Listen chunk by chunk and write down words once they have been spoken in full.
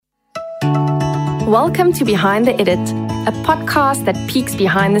Welcome to Behind the Edit, a podcast that peeks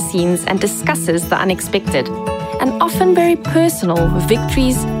behind the scenes and discusses the unexpected, and often very personal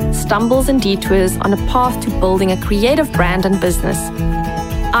victories, stumbles and detours on a path to building a creative brand and business.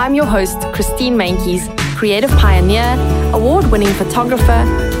 I'm your host, Christine Mankies, creative pioneer, award-winning photographer,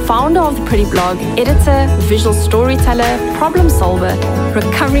 founder of The Pretty Blog, editor, visual storyteller, problem solver,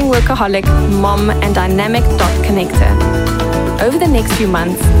 recovering workaholic, mom, and dynamic dot connector. Over the next few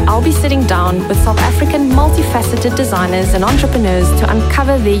months, I'll be sitting down with South African multifaceted designers and entrepreneurs to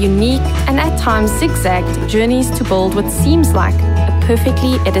uncover their unique and at times zigzagged journeys to build what seems like a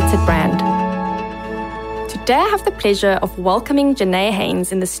perfectly edited brand. Today I have the pleasure of welcoming Janae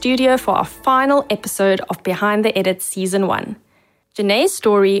Haynes in the studio for our final episode of Behind the Edit Season 1. Janae's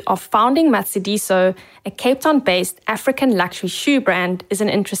story of founding Matshidiso, a Cape Town-based African luxury shoe brand, is an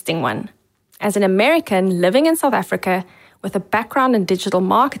interesting one. As an American living in South Africa, with a background in digital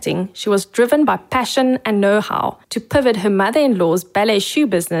marketing, she was driven by passion and know-how to pivot her mother-in-law's ballet shoe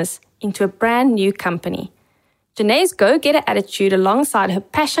business into a brand new company. Janae's go-getter attitude alongside her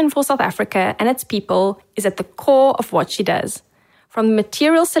passion for South Africa and its people is at the core of what she does. From the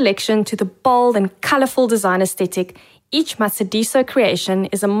material selection to the bold and colorful design aesthetic, each Matshidiso creation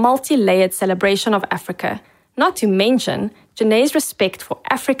is a multi-layered celebration of Africa. Not to mention Janae's respect for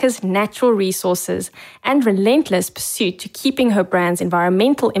Africa's natural resources and relentless pursuit to keeping her brand's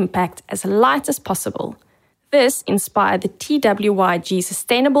environmental impact as light as possible. This inspired the TWYG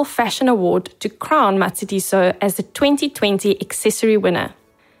Sustainable Fashion Award to crown Matshidiso as the 2020 accessory winner.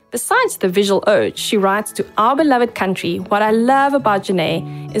 Besides the visual ode, she writes to our beloved country, what I love about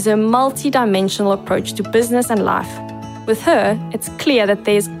Janae is her multi-dimensional approach to business and life. With her, it's clear that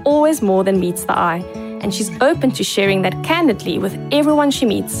there's always more than meets the eye, and she's open to sharing that candidly with everyone she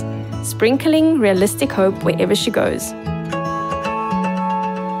meets, sprinkling realistic hope wherever she goes.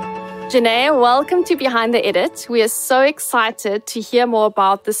 Janae, welcome to Behind the Edit. We are so excited to hear more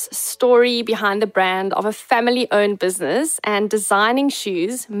about this story behind the brand of a family-owned business and designing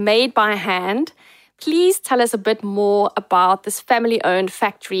shoes made by hand. Please tell us a bit more about this family-owned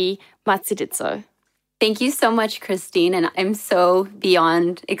factory, Matshidiso. Thank you so much, Christine. And I'm so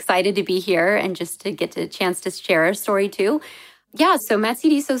beyond excited to be here and just to get a chance to share our story too. Yeah, so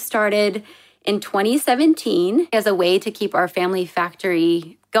Matshidiso started in 2017 as a way to keep our family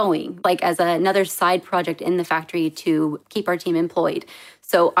factory going, like as another side project in the factory to keep our team employed.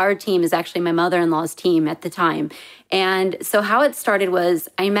 So our team is actually my mother-in-law's team at the time. And so how it started was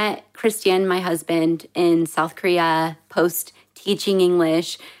I met Christian, my husband, in South Korea post teaching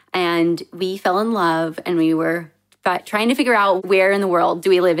English. And we fell in love and we were trying to figure out where in the world. Do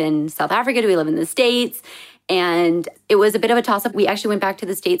we live in South Africa? Do we live in the States? And it was a bit of a toss-up. We actually went back to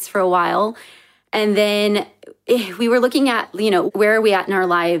the States for a while. And then we were looking at, where are we at in our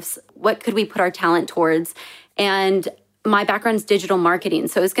lives? What could we put our talent towards? And my background is digital marketing.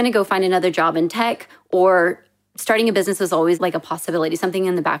 So I was going to go find another job in tech, or starting a business was always like a possibility, something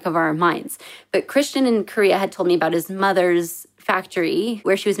in the back of our minds. But Christian in Korea had told me about his mother's factory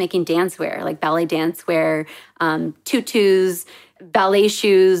where she was making dancewear, like ballet dancewear, tutus, ballet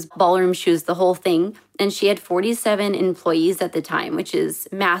shoes, ballroom shoes, the whole thing. And she had 47 employees at the time, which is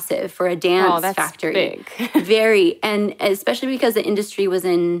massive for a dance factory. Big. Very. And especially because the industry was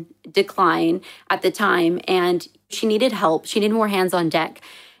in decline at the time and she needed help. She needed more hands on deck.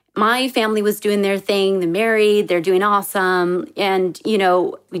 My family was doing their thing. They're married. They're doing awesome. And,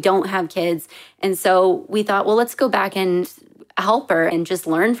 we don't have kids. And so we thought, well, let's go back and help her and just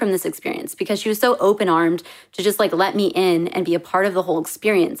learn from this experience, because she was so open-armed to just let me in and be a part of the whole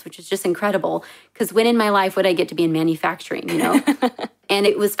experience, which is just incredible. Because when in my life would I get to be in manufacturing, And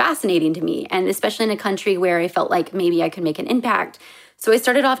it was fascinating to me. And especially in a country where I felt like maybe I could make an impact. So I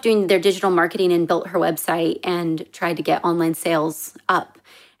started off doing their digital marketing and built her website and tried to get online sales up.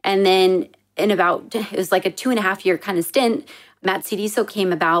 And then it was like a 2.5-year kind of stint, Matshidiso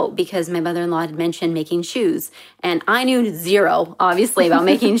came about because my mother-in-law had mentioned making shoes. And I knew zero, obviously, about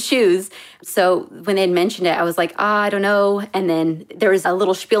making shoes. So when they had mentioned it, I was like, I don't know. And then there was a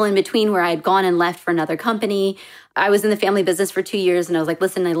little spiel in between where I had gone and left for another company. I was in the family business for 2 years and I was like,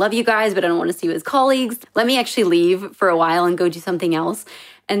 listen, I love you guys, but I don't want to see you as colleagues. Let me actually leave for a while and go do something else.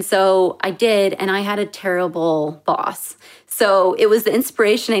 And so I did, and I had a terrible boss. So it was the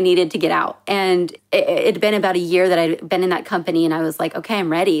inspiration I needed to get out. And it had been about a year that I'd been in that company, and I was like, okay, I'm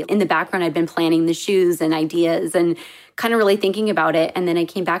ready. In the background, I'd been planning the shoes and ideas and kind of really thinking about it. And then I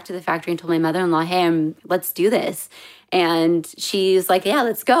came back to the factory and told my mother-in-law, hey, let's do this. And she's like, yeah,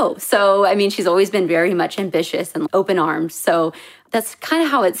 let's go. So, she's always been very much ambitious and open-armed. So that's kind of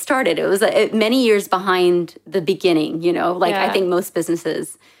how it started. It was many years behind the beginning, I think most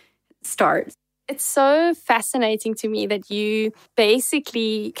businesses start. It's so fascinating to me that you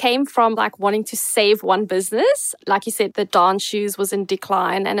basically came from like wanting to save one business. Like you said, the dance shoes was in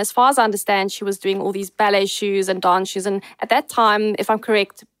decline. And as far as I understand, she was doing all these ballet shoes and dance shoes. And at that time, if I'm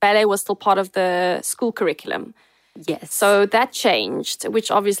correct, ballet was still part of the school curriculum. Yes. So that changed,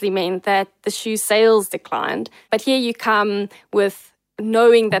 which obviously meant that the shoe sales declined. But here you come with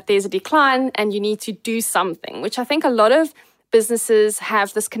knowing that there's a decline and you need to do something, which I think a lot of businesses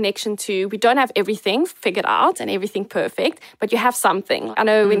have this connection to. We don't have everything figured out and everything perfect, but you have something. I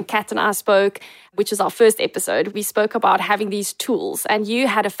know when Kat and I spoke, which is our first episode, we spoke about having these tools, and you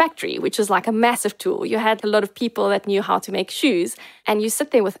had a factory, which is like a massive tool. You had a lot of people that knew how to make shoes, and you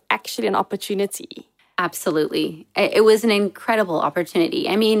sit there with actually an opportunity. Absolutely. It was an incredible opportunity.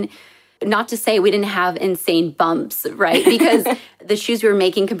 I mean, not to say we didn't have insane bumps, right? Because the shoes we were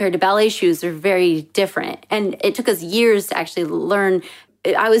making compared to ballet shoes are very different. And it took us years to actually learn.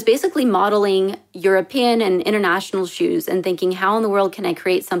 I was basically modeling European and international shoes and thinking, how in the world can I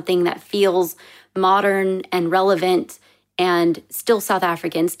create something that feels modern and relevant and still South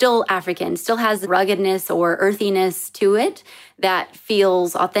African, still has ruggedness or earthiness to it that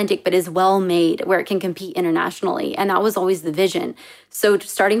feels authentic but is well made, where it can compete internationally. And that was always the vision. So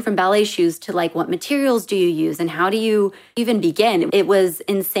starting from ballet shoes to like, what materials do you use and how do you even begin? It was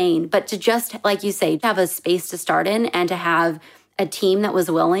insane. But to just, like you say, have a space to start in and to have a team that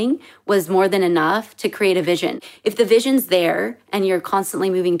was willing was more than enough to create a vision. If the vision's there and you're constantly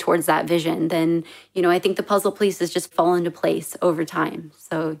moving towards that vision, then, I think the puzzle pieces just fall into place over time.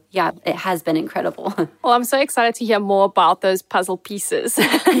 So yeah, it has been incredible. Well, I'm so excited to hear more about those puzzle pieces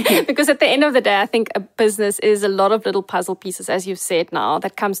because at the end of the day, I think a business is a lot of little puzzle pieces, as you've said now,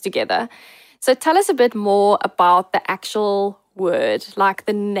 that comes together. So tell us a bit more about the actual word, like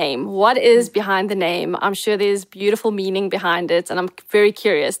the name. What is behind the name? I'm sure there's beautiful meaning behind it, and I'm very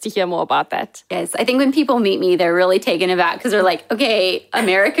curious to hear more about that. Yes, I think when people meet me, they're really taken aback because they're like, okay,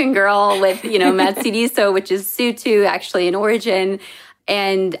 American girl with, Matsidiso, which is Sotho actually in origin.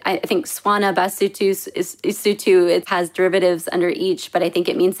 And I think Swana Basotho is Sotho. It has derivatives under each, but I think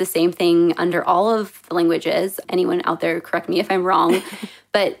it means the same thing under all of the languages. Anyone out there, correct me if I'm wrong.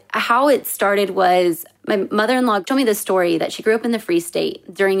 But how it started was my mother-in-law told me this story that she grew up in the Free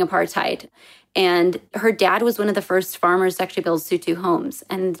State during apartheid. And her dad was one of the first farmers to actually build Sotho homes.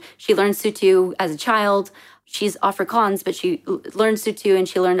 And she learned Sotho as a child. She's Afrikaans, but she learned Sotho and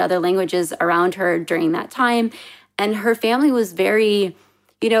she learned other languages around her during that time. And her family was very,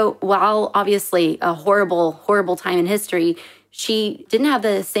 while obviously a horrible, horrible time in history, she didn't have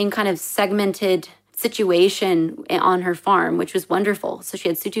the same kind of segmented situation on her farm, which was wonderful. So she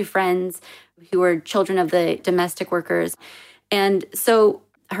had Sotho friends who were children of the domestic workers. And so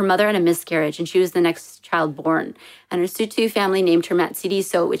her mother had a miscarriage and she was the next child born. And her Sotho family named her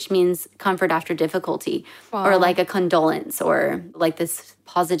Matsidiso, which means comfort after difficulty. Wow. Or like a condolence or like this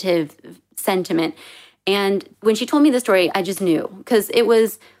positive sentiment. And when she told me the story, I just knew, because it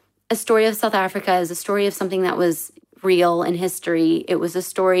was a story of South Africa, it was a story of something that was real in history. It was a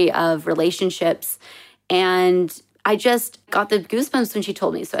story of relationships. And I just got the goosebumps when she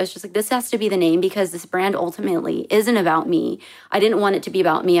told me. So I was just like, this has to be the name because this brand ultimately isn't about me. I didn't want it to be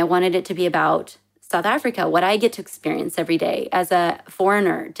about me. I wanted it to be about South Africa, what I get to experience every day as a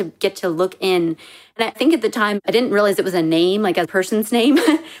foreigner, to get to look in. And I think at the time, I didn't realize it was a name, like a person's name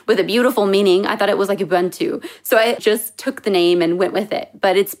with a beautiful meaning. I thought it was like Ubuntu. So I just took the name and went with it.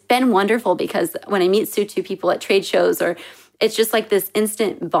 But it's been wonderful because when I meet Sotho people at trade shows, or it's just like this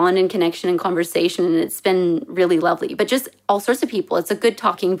instant bond and connection and conversation. And it's been really lovely. But just all sorts of people, it's a good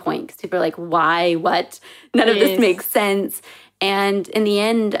talking point because people are like, why, what? None of this makes sense. And in the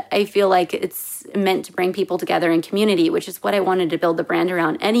end, I feel like it's meant to bring people together in community, which is what I wanted to build the brand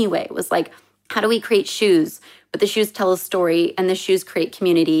around anyway. It was like, how do we create shoes? But the shoes tell a story and the shoes create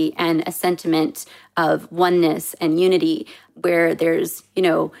community and a sentiment of oneness and unity where there's,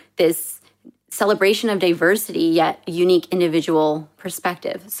 this celebration of diversity, yet unique individual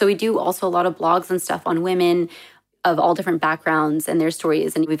perspective. So we do also a lot of blogs and stuff on women of all different backgrounds and their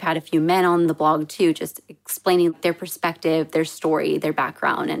stories. And we've had a few men on the blog too, just explaining their perspective, their story, their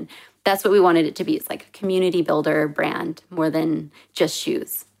background. And that's what we wanted it to be. It's like a community builder brand more than just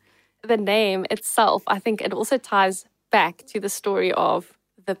shoes. The name itself, I think it also ties back to the story of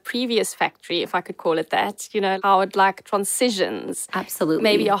the previous factory, if I could call it that, how it transitions. Absolutely.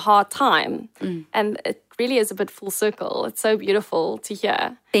 Maybe a hard time. And it really is a bit full circle. It's so beautiful to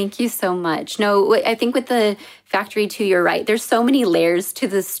hear. Thank you so much. No, I think with the factory too, you're right. There's so many layers to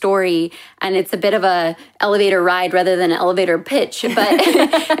the story, and it's a bit of a elevator ride rather than an elevator pitch. But,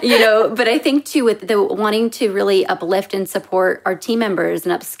 but I think too, with the wanting to really uplift and support our team members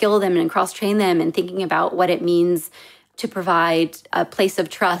and upskill them and cross-train them and thinking about what it means to provide a place of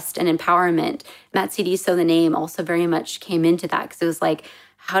trust and empowerment. Matt C.D. So the name also very much came into that, because it was like,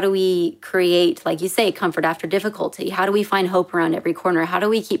 how do we create, like you say, comfort after difficulty? How do we find hope around every corner? How do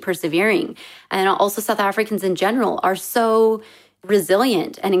we keep persevering? And also South Africans in general are so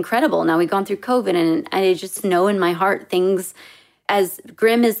resilient and incredible. Now we've gone through COVID, and I just know in my heart things, as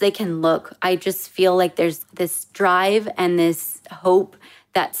grim as they can look, I just feel like there's this drive and this hope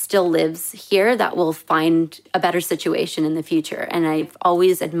that still lives here that will find a better situation in the future. And I've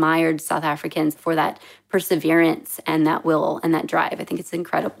always admired South Africans for that perseverance and that will and that drive. I think it's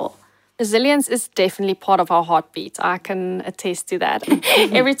incredible. Resilience is definitely part of our heartbeat. I can attest to that.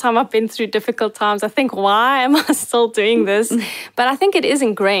 Every time I've been through difficult times, I think, why am I still doing this? But I think it is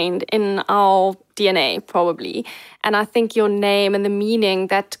ingrained in our DNA, probably. And I think your name and the meaning,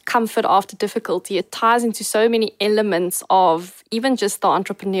 that comfort after difficulty, it ties into so many elements of even just the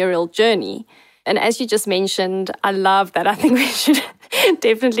entrepreneurial journey. And as you just mentioned, I love that. I think we should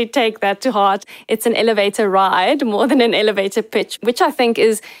definitely take that to heart. It's an elevator ride more than an elevator pitch, which I think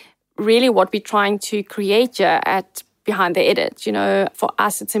is really what we're trying to create here at Behind the Edit. For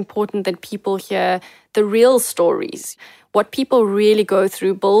us, it's important that people hear the real stories, what people really go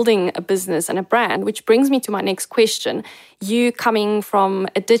through building a business and a brand, which brings me to my next question. You coming from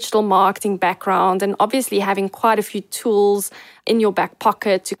a digital marketing background and obviously having quite a few tools in your back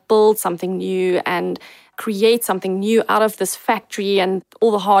pocket to build something new and create something new out of this factory and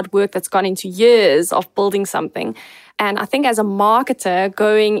all the hard work that's gone into years of building something. And I think as a marketer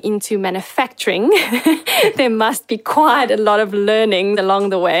going into manufacturing, there must be quite a lot of learning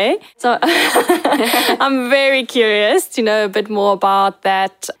along the way. So I'm very curious to know a bit more about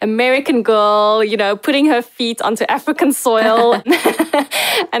that American girl, putting her feet onto African soil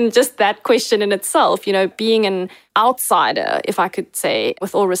and just that question in itself, being an outsider, if I could say,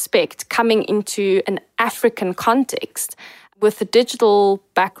 with all respect, coming into an African context with the digital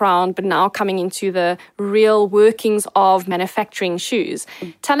background, but now coming into the real workings of manufacturing shoes.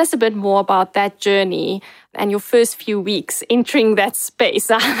 Tell us a bit more about that journey and your first few weeks entering that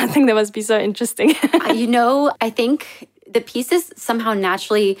space. I think that must be so interesting. I think the pieces somehow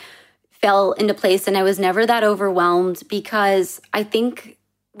naturally fell into place, and I was never that overwhelmed, because I think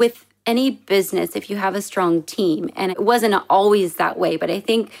with any business, if you have a strong team, and it wasn't always that way, but I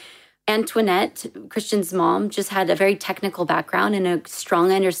think Antoinette, Christian's mom, just had a very technical background and a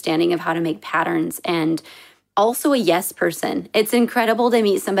strong understanding of how to make patterns, and also a yes person. It's incredible to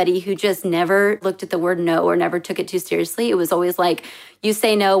meet somebody who just never looked at the word no or never took it too seriously. It was always like, you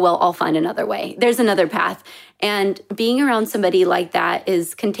say no, well, I'll find another way. There's another path. And being around somebody like that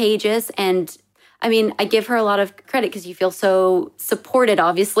is contagious. And I give her a lot of credit, because you feel so supported,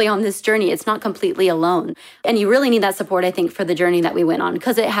 obviously, on this journey. It's not completely alone. And you really need that support, I think, for the journey that we went on,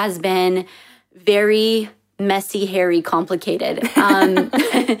 because it has been very messy, hairy, complicated.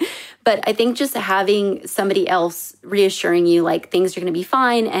 But I think just having somebody else reassuring you, like, things are going to be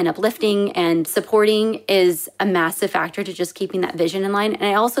fine, and uplifting and supporting is a massive factor to just keeping that vision in line. And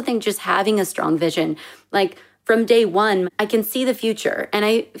I also think just having a strong vision, like from day one, I can see the future. And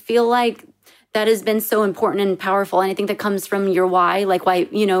I feel like that has been so important and powerful. And I think that comes from your why, like why,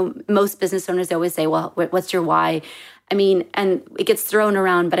 most business owners, they always say, well, what's your why? And it gets thrown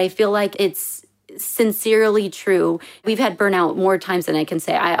around, but I feel like it's sincerely true. We've had burnout more times than I can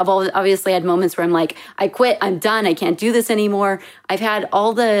say. I've obviously had moments where I'm like, I quit, I'm done, I can't do this anymore. I've had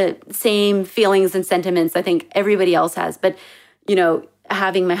all the same feelings and sentiments I think everybody else has. But,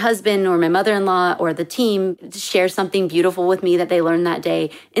 having my husband or my mother-in-law or the team share something beautiful with me that they learned that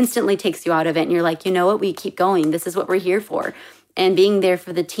day instantly takes you out of it. And you're like, you know what, we keep going. This is what we're here for. And being there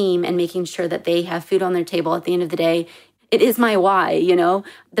for the team and making sure that they have food on their table at the end of the day, it is my why, The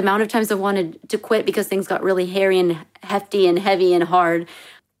amount of times I wanted to quit because things got really hairy and hefty and heavy and hard.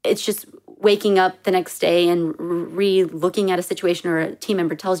 It's just waking up the next day and looking at a situation, or a team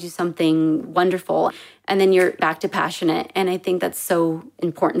member tells you something wonderful, and then you're back to passionate. And I think that's so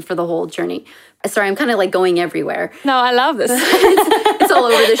important for the whole journey. Sorry, I'm kind of like going everywhere. No, I love this. It's all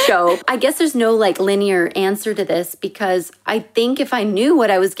over the show. I guess there's no like linear answer to this, because I think if I knew what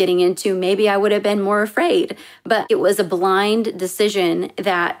I was getting into, maybe I would have been more afraid. But it was a blind decision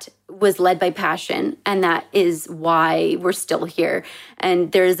that was led by passion, and that is why we're still here.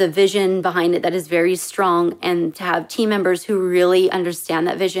 And there's a vision behind it that is very strong, and to have team members who really understand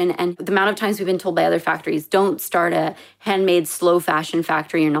that vision. And the amount of times we've been told by other factories, don't start a handmade slow fashion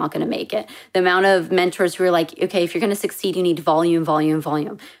factory, you're not going to make it. The amount of mentors who are like, okay, if you're going to succeed, you need volume, volume,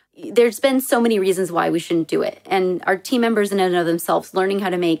 volume. There's been so many reasons why we shouldn't do it. And our team members in and of themselves learning how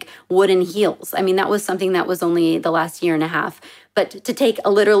to make wooden heels. I mean, that was something that was only the last year and a half. But to take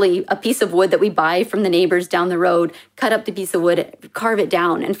literally a piece of wood that we buy from the neighbors down the road, cut up the piece of wood, carve it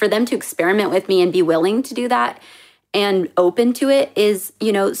down, and for them to experiment with me and be willing to do that and open to it is,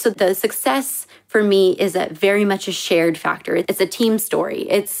 so the success for me is very much a shared factor. It's a team story.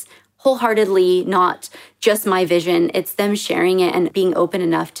 It's wholeheartedly not just my vision. It's them sharing it and being open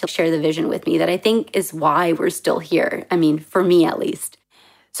enough to share the vision with me that I think is why we're still here. I mean, for me at least.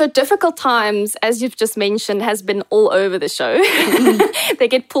 So difficult times, as you've just mentioned, has been all over the show. They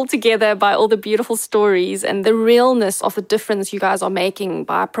get pulled together by all the beautiful stories and the realness of the difference you guys are making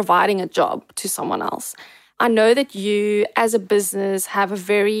by providing a job to someone else. I know that you, as a business, have a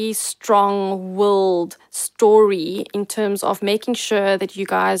very strong-willed story in terms of making sure that you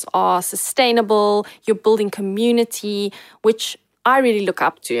guys are sustainable, you're building community, which I really look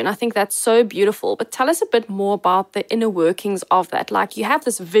up to. And I think that's so beautiful. But tell us a bit more about the inner workings of that. Like, you have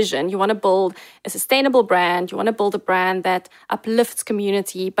this vision, you want to build a sustainable brand, you want to build a brand that uplifts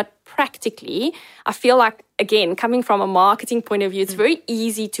community, but practically, I feel like, again, coming from a marketing point of view, it's very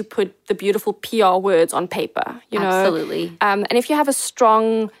easy to put the beautiful PR words on paper, Absolutely. And if you have a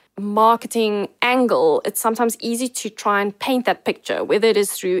strong marketing angle, it's sometimes easy to try and paint that picture, whether it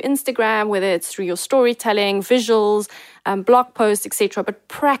is through Instagram, whether it's through your storytelling, visuals, blog posts, etc. But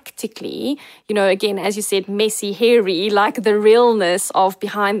practically, again, as you said, messy, hairy, like the realness of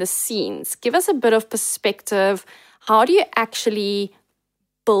behind the scenes. Give us a bit of perspective. How do you actually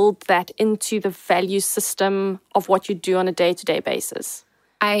build that into the value system of what you do on a day-to-day basis?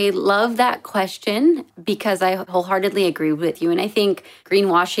 I love that question because I wholeheartedly agree with you. And I think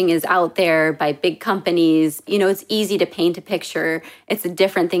greenwashing is out there by big companies. It's easy to paint a picture. It's a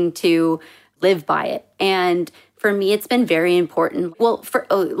different thing to live by it. And for me, it's been very important. Well,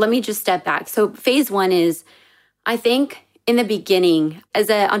 let me just step back. So phase one is, I think, in the beginning, as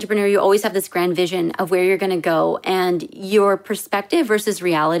an entrepreneur, you always have this grand vision of where you're going to go, and your perspective versus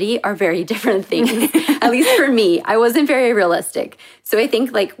reality are very different things. At least for me, I wasn't very realistic. So I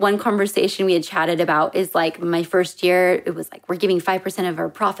think like one conversation we had chatted about is like my first year, it was like, we're giving 5% of our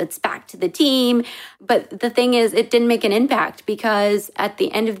profits back to the team. But the thing is, it didn't make an impact because at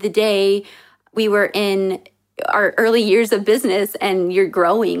the end of the day, we were in our early years of business and you're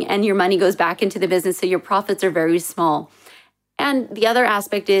growing and your money goes back into the business. So your profits are very small. And the other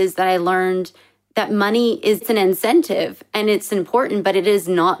aspect is that I learned that money is an incentive and it's important, but it is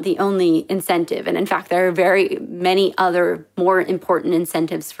not the only incentive. And in fact, there are very many other more important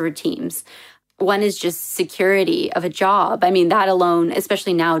incentives for teams. One is just security of a job. I mean, that alone,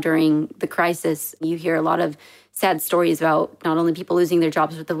 especially now during the crisis, you hear a lot of sad stories about not only people losing their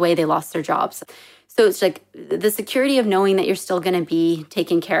jobs, but the way they lost their jobs. So it's like the security of knowing that you're still going to be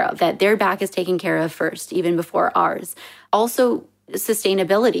taken care of, that their back is taken care of first, even before ours. Also,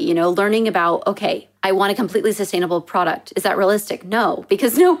 sustainability, learning about, okay, I want a completely sustainable product. Is that realistic? No,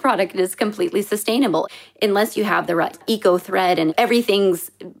 because no product is completely sustainable unless you have the right eco thread and everything's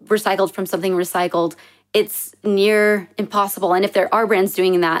recycled from something recycled. It's near impossible. And if there are brands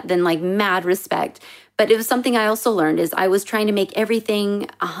doing that, then like mad respect. But it was something I also learned is I was trying to make everything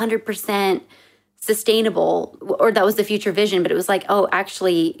 100% sustainable, or that was the future vision. But it was like, oh,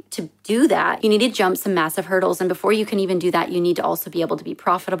 actually, to do that, you need to jump some massive hurdles. And before you can even do that, you need to also be able to be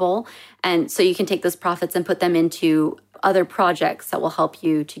profitable. And so you can take those profits and put them into other projects that will help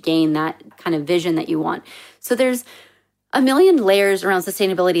you to gain that kind of vision that you want. So there's a million layers around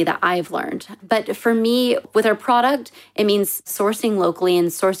sustainability that I've learned. But for me, with our product, it means sourcing locally and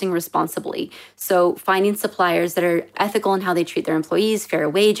sourcing responsibly. So finding suppliers that are ethical in how they treat their employees, fair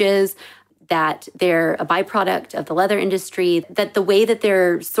wages, that they're a byproduct of the leather industry, that the way that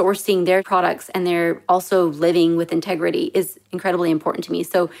they're sourcing their products and they're also living with integrity is incredibly important to me.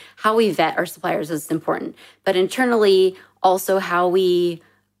 So how we vet our suppliers is important. But internally, also how we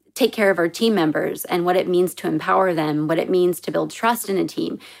take care of our team members and what it means to empower them, what it means to build trust in a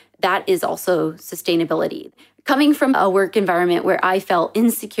team. That is also sustainability. coming from a work environment where I felt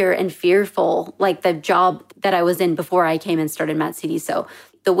insecure and fearful, like the job that I was in before I came and started Matsuri. So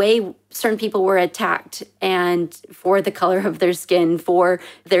the way certain people were attacked, and for the color of their skin, for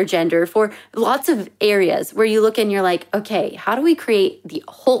their gender, for lots of areas where you look and you're like, okay, how do we create the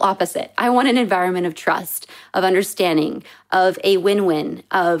whole opposite? I want an environment of trust, of understanding, of a win-win,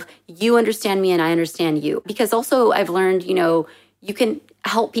 of you understand me and I understand you. Because also I've learned, you can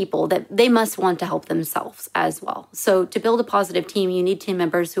help people that they must want to help themselves as well. So to build a positive team, you need team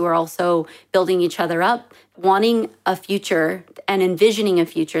members who are also building each other up, wanting a future and envisioning a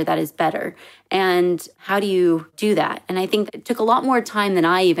future that is better. And how do you do that? And I think it took a lot more time than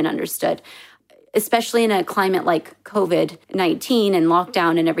I even understood, especially in a climate like COVID-19 and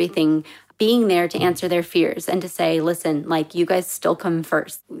lockdown and everything, being there to answer their fears and to say, listen, like, you guys still come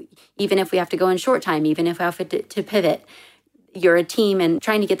first. Even if we have to go in short time, even if we have to pivot, you're a team, and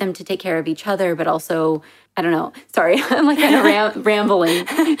trying to get them to take care of each other, but also, I don't know. Sorry, I'm like kind of rambling.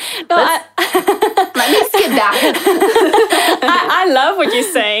 Let me skip back. I love what you're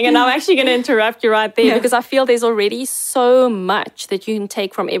saying, and I'm actually going to interrupt you right there because I feel there's already so much that you can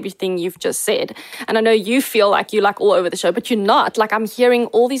take from everything you've just said. And I know you feel like you're like all over the show, but you're not. Like, I'm hearing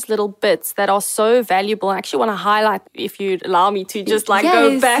all these little bits that are so valuable. I actually want to highlight, if you'd allow me to just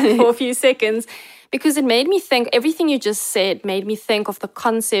go back for a few seconds. Because it made me think, everything you just said made me think of the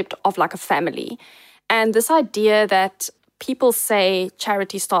concept of like a family. And this idea that people say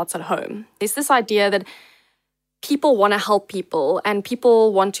charity starts at home. There's this idea that people want to help people and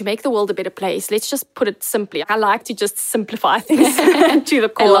people want to make the world a better place. Let's just put it simply. I like to just simplify things to the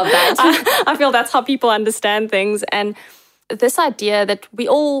core. I love that. I feel that's how people understand things. And this idea that we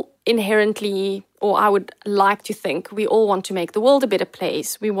all inherently, or I would like to think, we all want to make the world a better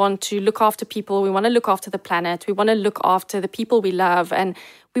place. We want to look after people. We want to look after the planet. We want to look after the people we love. And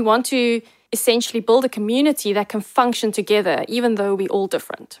we want to essentially build a community that can function together, even though we're all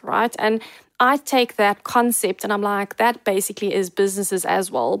different, right? And I take that concept and I'm like, that basically is businesses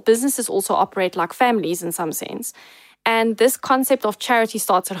as well. Businesses also operate like families in some sense. And this concept of charity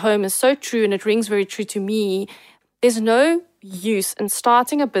starts at home is so true, and it rings very true to me. There's no use in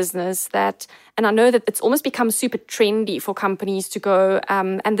starting a business that, and I know that it's almost become super trendy for companies to go,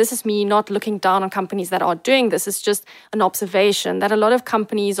 and this is me not looking down on companies that are doing this, it's just an observation that a lot of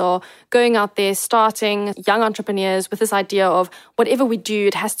companies are going out there, starting young entrepreneurs with this idea of whatever we do,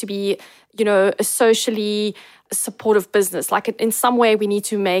 it has to be, a socially supportive business. Like, in some way, we need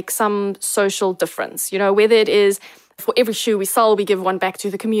to make some social difference, whether it is for every shoe we sell, we give one back to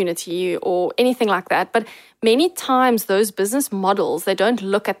the community or anything like that. But many times those business models, they don't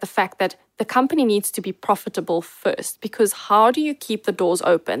look at the fact that the company needs to be profitable first, because how do you keep the doors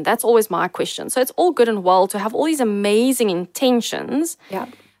open? That's always my question. So it's all good and well to have all these amazing intentions,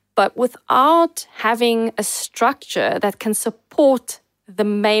 but without having a structure that can support the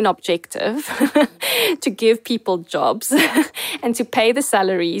main objective to give people jobs and to pay the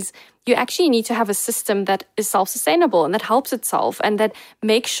salaries, you actually need to have a system that is self-sustainable and that helps itself and that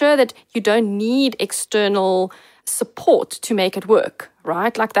makes sure that you don't need external support to make it work,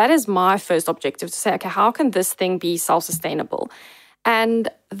 right? Like, that is my first objective, to say, okay, how can this thing be self-sustainable? And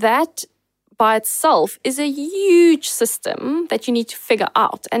that by itself is a huge system that you need to figure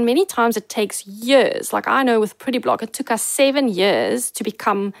out. And many times it takes years. Like, I know with Pretty Block, it took us 7 years to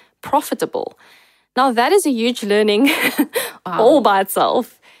become profitable. Now, that is a huge learning all by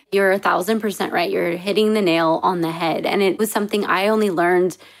itself. You're 1,000% right. You're hitting the nail on the head. And it was something I only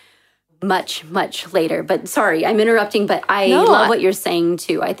learned much, much later. But sorry, I'm interrupting, but I love what you're saying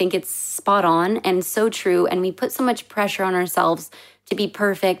too. I think it's spot on and so true. And we put so much pressure on ourselves to be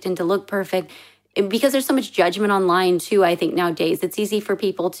perfect and to look perfect because there's so much judgment online too. I think nowadays it's easy for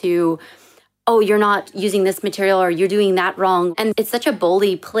people to, oh, you're not using this material or you're doing that wrong. And it's such a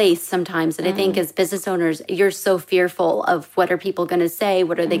bully place sometimes that I think as business owners, you're so fearful of what are people going to say?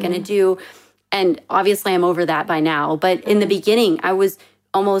 What are they going to do? And obviously I'm over that by now. But in the beginning, I was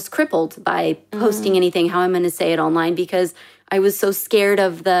almost crippled by posting anything, how I'm going to say it online, because I was so scared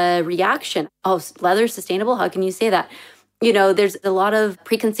of the reaction. Oh, leather sustainable? How can you say that? There's a lot of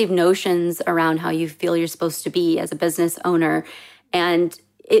preconceived notions around how you feel you're supposed to be as a business owner. And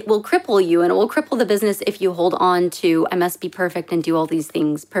it will cripple you and it will cripple the business if you hold on to, I must be perfect and do all these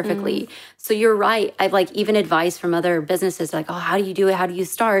things perfectly. So you're right. I've even advice from other businesses like, oh, how do you do it? How do you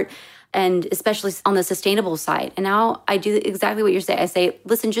start? And especially on the sustainable side. And now I do exactly what you're saying. I say,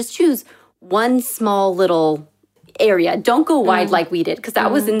 listen, just choose one small little area. Don't go wide like we did, because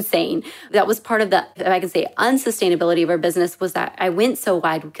that was insane. That was part of the, if I can say, unsustainability of our business, was that I went so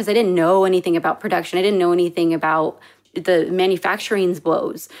wide because I didn't know anything about production. I didn't know anything about the manufacturing's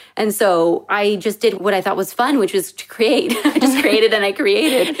woes. And so I just did what I thought was fun, which was to create. I just created and I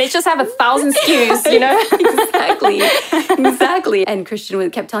created. Let's just have 1,000 SKUs, you know? Exactly. And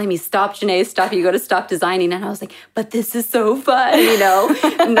Christian kept telling me, stop, Janae, stop. You got to stop designing. And I was like, but this is so fun, you know,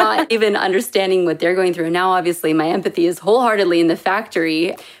 not even understanding what they're going through. And now, obviously, my empathy is wholeheartedly in the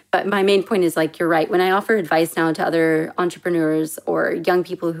factory. But my main point is, like, you're right. When I offer advice now to other entrepreneurs or young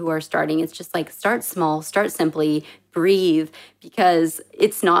people who are starting, it's just like, start small, start simply, breathe, because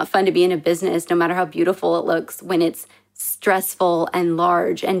it's not fun to be in a business, no matter how beautiful it looks, when it's stressful and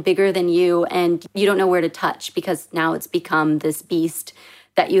large and bigger than you, and you don't know where to touch because now it's become this beast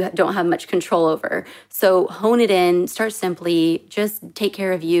that you don't have much control over. So hone it in, start simply, just take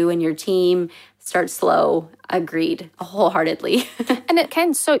care of you and your team, start slow. Agreed, wholeheartedly. And it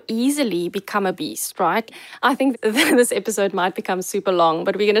can so easily become a beast, right? I think this episode might become super long,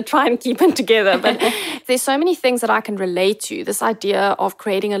 but we're going to try and keep it together. But there's so many things that I can relate to, this idea of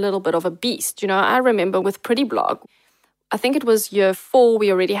creating a little bit of a beast. You know, I remember with Pretty Blog, I think it was year 4,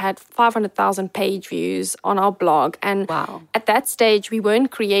 we already had 500,000 page views on our blog. And wow. At that stage, we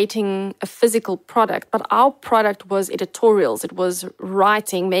weren't creating a physical product, but our product was editorials. It was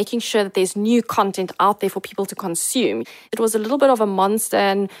writing, making sure that there's new content out there for people to consume. It was a little bit of a monster,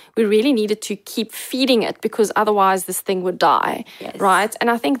 and we really needed to keep feeding it because otherwise this thing would die, yes. Right? And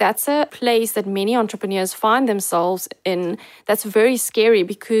I think that's a place that many entrepreneurs find themselves in. That's very scary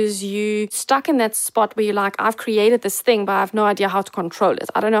because you're stuck in that spot where you're like, I've created this thing, but I have no idea how to control it.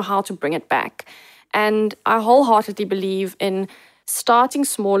 I don't know how to bring it back. And I wholeheartedly believe in starting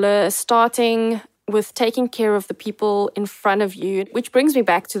smaller, starting with taking care of the people in front of you, which brings me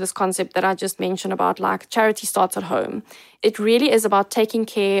back to this concept that I just mentioned about, like, charity starts at home. It really is about taking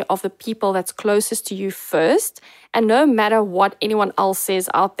care of the people that's closest to you first, and no matter what anyone else says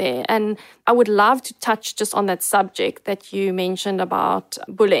out there. And I would love to touch just on that subject that you mentioned about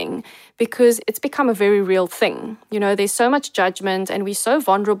bullying, because it's become a very real thing. You know, there's so much judgment, and we're so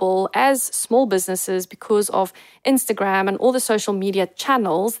vulnerable as small businesses because of Instagram and all the social media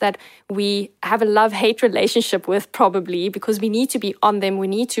channels that we have a love-hate relationship with, probably because we need to be on them. We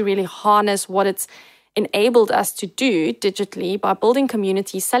need to really harness what it's enabled us to do digitally by building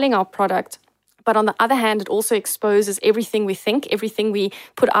community, selling our product. But on the other hand, it also exposes everything we think, everything we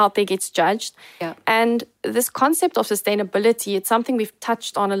put out there gets judged. Yeah. And this concept of sustainability, it's something we've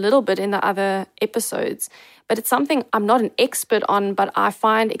touched on a little bit in the other episodes, but it's something I'm not an expert on, but I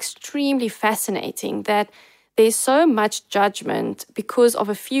find extremely fascinating that there's so much judgment because of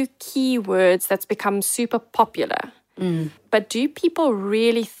a few key words that's become super popular. But do people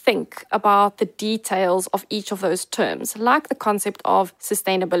really think about the details of each of those terms, like the concept of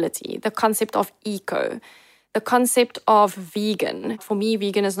sustainability, the concept of eco, the concept of vegan? For me,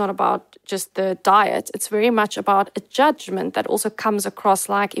 vegan is not about just the diet. It's very much about a judgment that also comes across,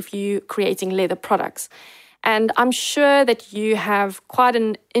 like if you're creating leather products. And I'm sure that you have quite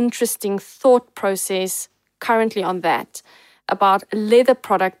an interesting thought process currently on that, about a leather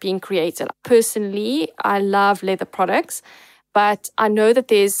product being created. Personally, I love leather products, but I know that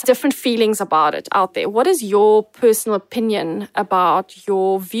there's different feelings about it out there. What is your personal opinion about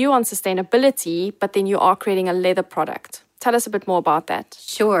your view on sustainability, but then you are creating a leather product? Tell us a bit more about that.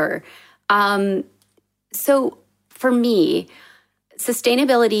 Sure. So for me,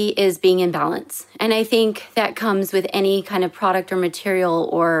 sustainability is being in balance. And I think that comes with any kind of product or material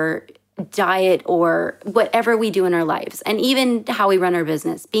or diet or whatever we do in our lives, and even how we run our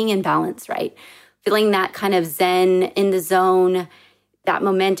business, being in balance, right? Feeling that kind of zen, in the zone, that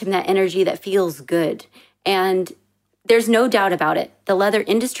momentum, that energy that feels good. And there's no doubt about it. The leather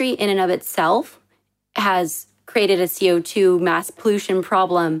industry in and of itself has created a CO2 mass pollution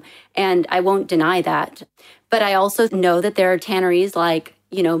problem, and I won't deny that. But I also know that there are tanneries like,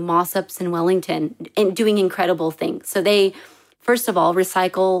 Mossups in Wellington and doing incredible things. So they, first of all,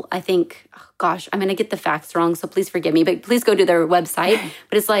 recycle, I think, I'm going to get the facts wrong, so please forgive me, but please go to their website.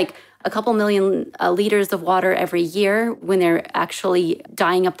 But it's like a couple million liters of water every year when they're actually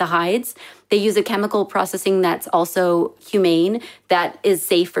dyeing up the hides. They use a chemical processing that's also humane, that is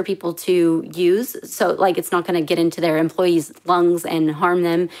safe for people to use. So it's not going to get into their employees' lungs and harm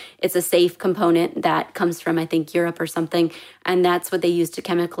them. It's a safe component that comes from, I think, Europe or something. And that's what they use to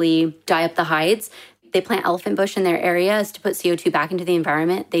chemically dye up the hides. They plant elephant bush in their areas to put CO2 back into the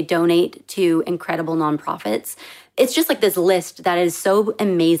environment. They donate to incredible nonprofits. It's just like this list that is so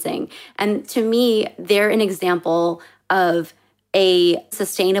amazing. And to me, they're an example of a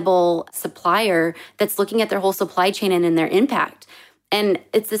sustainable supplier that's looking at their whole supply chain and their impact. And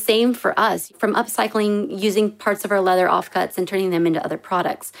it's the same for us, from upcycling, using parts of our leather offcuts and turning them into other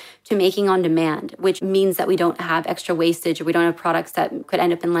products, to making on demand, which means that we don't have extra wastage, or we don't have products that could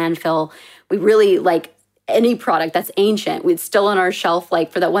end up in landfill. We really like any product that's ancient, it's still on our shelf, like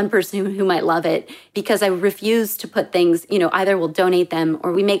for that one person who might love it, because I refuse to put things, either we'll donate them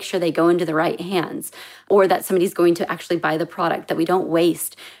or we make sure they go into the right hands, or that somebody's going to actually buy the product, that we don't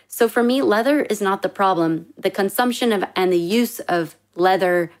waste. So for me, leather is not the problem. The consumption of and the use of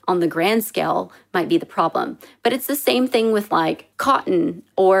leather on the grand scale might be the problem. But it's the same thing with like cotton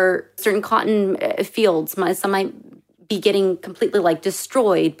or certain cotton fields. Some might be getting completely like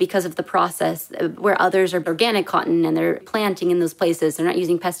destroyed because of the process, where others are organic cotton and they're planting in those places. They're not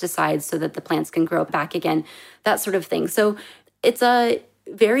using pesticides so that the plants can grow back again, that sort of thing. So it's a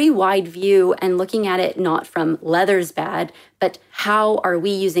very wide view, and looking at it not from leather's bad, but how are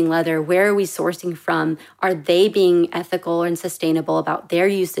we using leather? Where are we sourcing from? Are they being ethical and sustainable about their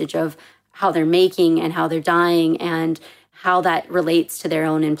usage of how they're making and how they're dyeing, and how that relates to their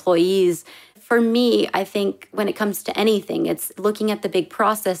own employees? For me, I think when it comes to anything, it's looking at the big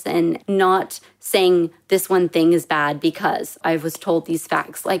process and not saying this one thing is bad because I was told these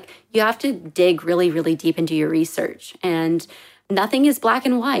facts. Like, you have to dig really, really deep into your research, and nothing is black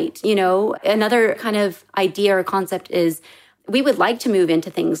and white. Another kind of idea or concept is we would like to move into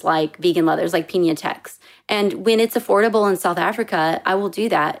things like vegan leathers, like Piñatex. And when it's affordable in South Africa, I will do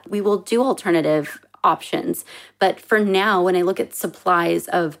that. We will do alternative options. But for now, when I look at supplies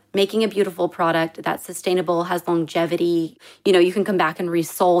of making a beautiful product that's sustainable, has longevity, you can come back and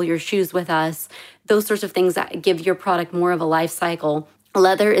resole your shoes with us, those sorts of things that give your product more of a life cycle.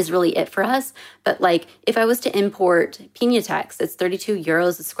 Leather is really it for us. But like, if I was to import Piñatex, it's 32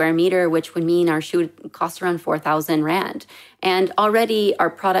 euros a square meter, which would mean our shoe would cost around 4,000 Rand. And already our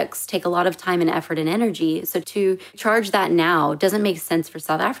products take a lot of time and effort and energy. So to charge that now doesn't make sense for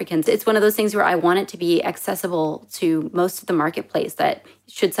South Africans. It's one of those things where I want it to be accessible to most of the marketplace, that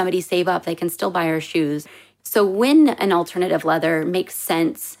should somebody save up, they can still buy our shoes. So when an alternative leather makes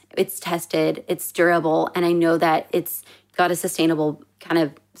sense, it's tested, it's durable, and I know that it's got a sustainable kind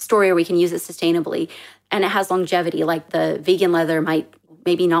of story, or we can use it sustainably, and it has longevity, like the vegan leather might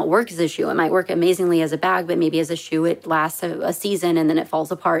maybe not work as a shoe. It might work amazingly as a bag, but maybe as a shoe, it lasts a season and then it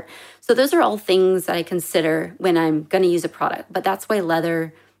falls apart. So those are all things that I consider when I'm going to use a product. But that's why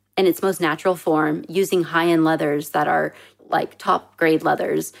leather in its most natural form, using high-end leathers that are like top grade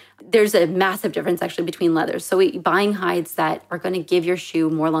leathers, there's a massive difference actually between leathers. So buying hides that are going to give your shoe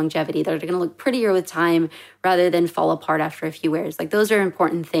more longevity, that are going to look prettier with time rather than fall apart after a few wears. Like, those are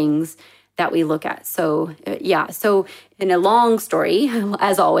important things that we look at. So so in a long story,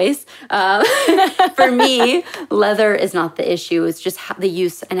 as always, for me, leather is not the issue. It's just the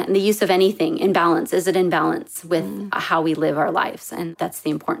use, and the use of anything in balance. Is it in balance with how we live our lives? And that's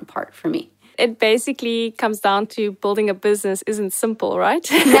the important part for me. It basically comes down to building a business isn't simple, right?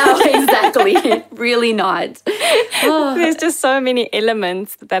 No, exactly. Really not. There's just so many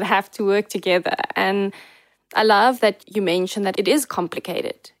elements that have to work together. And I love that you mentioned that it is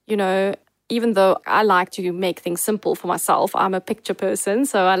complicated. Even though I like to make things simple for myself, I'm a picture person.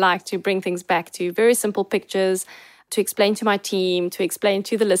 So I like to bring things back to very simple pictures, to explain to my team, to explain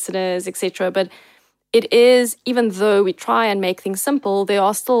to the listeners, etc. But it is, even though we try and make things simple, there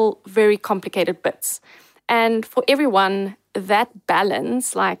are still very complicated bits. And for everyone, that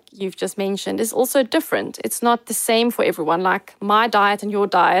balance, like you've just mentioned, is also different. It's not the same for everyone. Like, my diet and your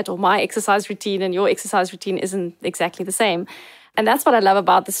diet, or my exercise routine and your exercise routine isn't exactly the same. And that's what I love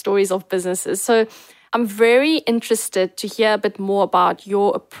about the stories of businesses. So I'm very interested to hear a bit more about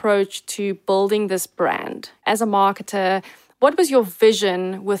your approach to building this brand. As a marketer, what was your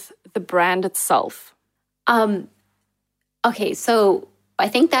vision with the brand itself? Okay, so I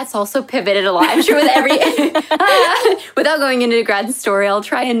think that's also pivoted a lot. I'm sure with every, without going into a grad story, I'll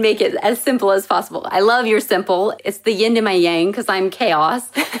try and make it as simple as possible. I love your simple. It's the yin to my yang because I'm chaos.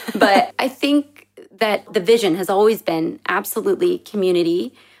 But I think that the vision has always been absolutely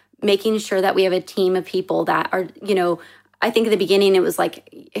community, making sure that we have a team of people that are, I think at the beginning it was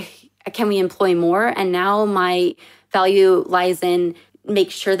like, can we employ more? And now my value lies in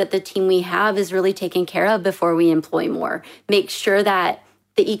make sure that the team we have is really taken care of before we employ more. Make sure that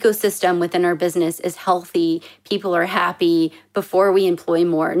the ecosystem within our business is healthy, people are happy before we employ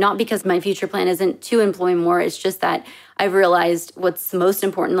more. Not because my future plan isn't to employ more, it's just that I've realized what's most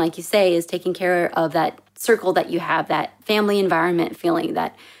important, like you say, is taking care of that circle that you have, that family environment feeling,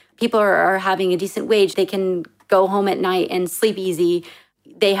 that people are having a decent wage, they can go home at night and sleep easy.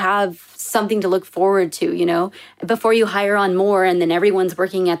 They have something to look forward to, before you hire on more and then everyone's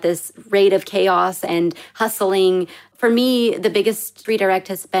working at this rate of chaos and hustling For me, the biggest redirect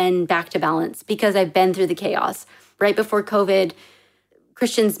has been back to balance because I've been through the chaos. Right before COVID,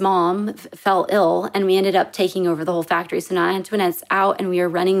 Christian's mom fell ill and we ended up taking over the whole factory. So now Antoinette's out and we are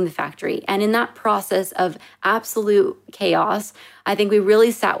running the factory. And in that process of absolute chaos, I think we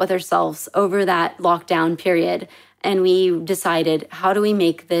really sat with ourselves over that lockdown period. And we decided, how do we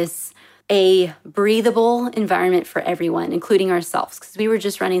make this a breathable environment for everyone, including ourselves? Because we were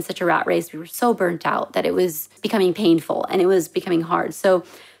just running such a rat race. We were so burnt out that it was becoming painful and it was becoming hard. So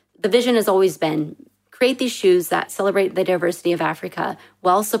the vision has always been, create these shoes that celebrate the diversity of Africa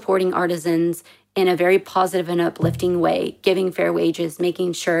while supporting artisans in a very positive and uplifting way, giving fair wages,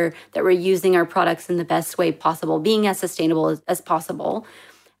 making sure that we're using our products in the best way possible, being as sustainable as possible,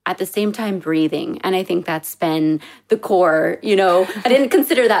 at the same time breathing. And I think that's been the core. I didn't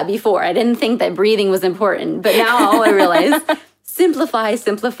consider that before. I didn't think that breathing was important, but now I realize simplify,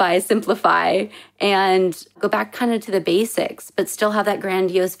 simplify, simplify, and go back kind of to the basics, but still have that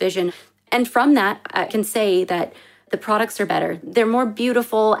grandiose vision. And from that, I can say that the products are better. They're more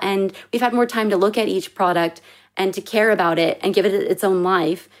beautiful, and we've had more time to look at each product and to care about it and give it its own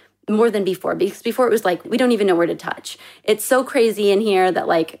life more than before. Because before it was like, we don't even know where to touch. It's so crazy in here that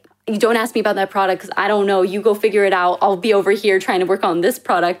like, you don't ask me about that product because I don't know. You go figure it out. I'll be over here trying to work on this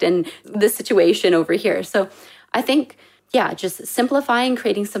product and this situation over here. So I think, just simplifying,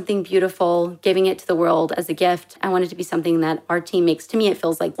 creating something beautiful, giving it to the world as a gift. I want it to be something that our team makes. To me, it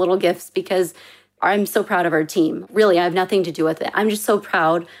feels like little gifts because I'm so proud of our team. Really, I have nothing to do with it. I'm just so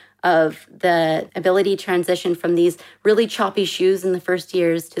proud of the ability to transition from these really choppy shoes in the first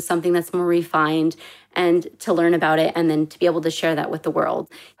years to something that's more refined, and to learn about it and then to be able to share that with the world.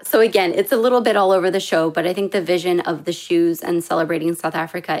 So again, it's a little bit all over the show, but I think the vision of the shoes and celebrating South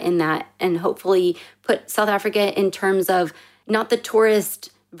Africa in that, and hopefully put South Africa in terms of not the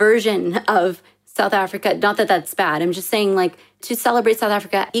tourist version of South Africa, not that that's bad. I'm just saying like to celebrate South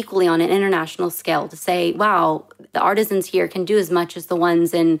Africa equally on an international scale, to say, wow, the artisans here can do as much as the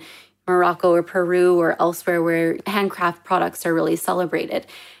ones in Morocco or Peru or elsewhere where handcraft products are really celebrated.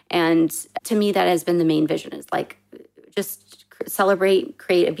 And to me, that has been the main vision, is like just celebrate,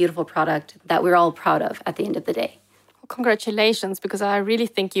 create a beautiful product that we're all proud of at the end of the day. Well, congratulations, because I really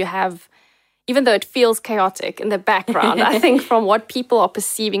think you have, even though it feels chaotic in the background, I think from what people are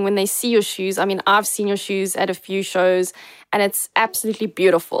perceiving when they see your shoes, I mean, I've seen your shoes at a few shows and it's absolutely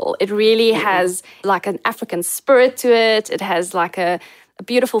beautiful. It really has like an African spirit to it. It has like a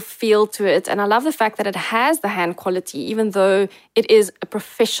beautiful feel to it. And I love the fact that it has the hand quality, even though it is a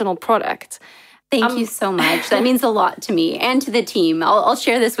professional product. Thank you so much. That means a lot to me and to the team. I'll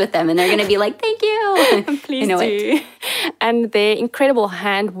share this with them and they're going to be like, thank you. Please do. And their incredible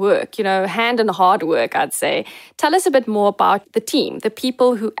hand work, hand and hard work, I'd say. Tell us a bit more about the team, the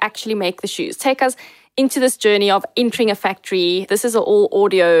people who actually make the shoes. Take us into this journey of entering a factory. This is all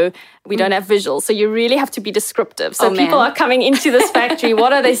audio. We don't have visuals. So you really have to be descriptive. So people are coming into this factory.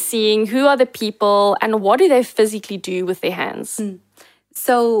 What are they seeing? Who are the people? And what do they physically do with their hands?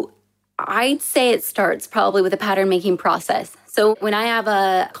 So I'd say it starts probably with a pattern making process. So when I have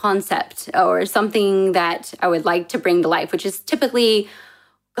a concept or something that I would like to bring to life, which is typically,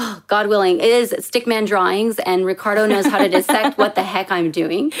 God willing, it is stickman drawings, and Ricardo knows how to dissect what the heck I'm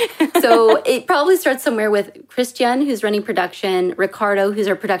doing. So it probably starts somewhere with Christian, who's running production, Ricardo, who's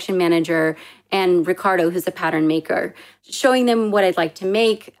our production manager, and Ricardo, who's a pattern maker, showing them what I'd like to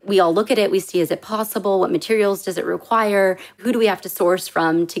make. We all look at it. We see, is it possible? What materials does it require? Who do we have to source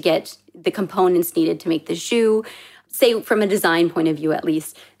from to get the components needed to make the shoe? Say from a design point of view, at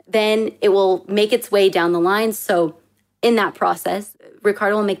least. Then it will make its way down the line. So in that process,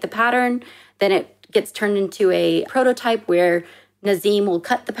 Ricardo will make the pattern. Then it gets turned into a prototype where Nazim will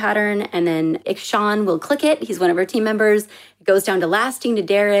cut the pattern, and then Ikshan will click it. He's one of our team members. It goes down to lasting to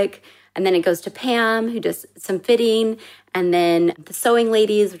Derek. And then it goes to Pam, who does some fitting. And then the sewing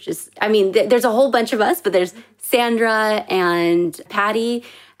ladies, which is, there's a whole bunch of us, but there's Sandra and Patty.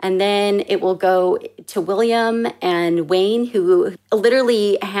 And then it will go to William and Wayne, who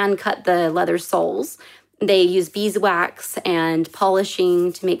literally hand cut the leather soles. They use beeswax and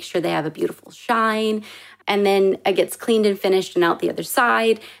polishing to make sure they have a beautiful shine. And then it gets cleaned and finished and out the other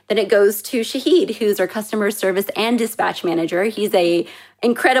side. Then it goes to Shahid, who's our customer service and dispatch manager. He's a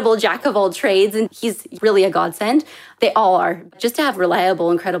incredible jack of all trades, and he's really a godsend. They all are. Just to have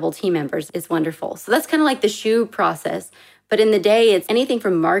reliable, incredible team members is wonderful. So that's kind of like the shoe process. But in the day, it's anything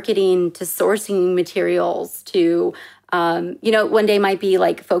from marketing to sourcing materials to one day might be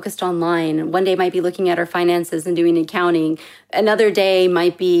like focused online. One day might be looking at our finances and doing accounting. Another day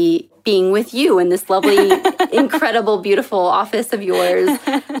might be being with you in this lovely, incredible, beautiful office of yours,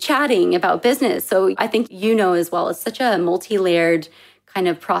 chatting about business. So I think you know as well, it's such a multi-layered kind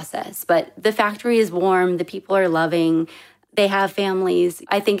of process. But the factory is warm. The people are loving. They have families.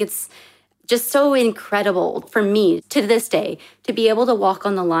 I think it's just so incredible for me to this day to be able to walk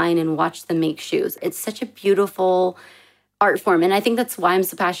on the line and watch them make shoes. It's such a beautiful art form. And I think that's why I'm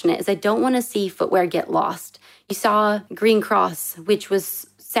so passionate, is I don't want to see footwear get lost. You saw Green Cross, which was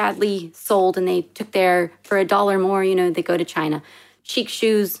sadly sold, and they took their, for $1 more, they go to China. Chic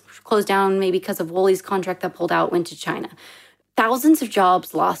Shoes closed down maybe because of Woolies' contract that pulled out, went to China. Thousands of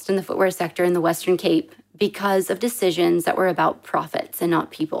jobs lost in the footwear sector in the Western Cape because of decisions that were about profits and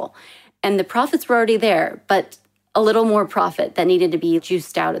not people. And the profits were already there, but a little more profit that needed to be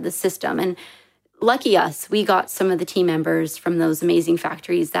juiced out of the system. And lucky us, we got some of the team members from those amazing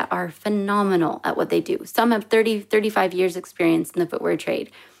factories that are phenomenal at what they do. Some have 30, 35 years experience in the footwear trade.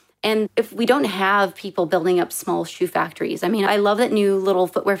 And if we don't have people building up small shoe factories, I mean, I love that new little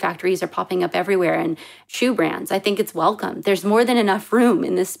footwear factories are popping up everywhere and shoe brands. I think it's welcome. There's more than enough room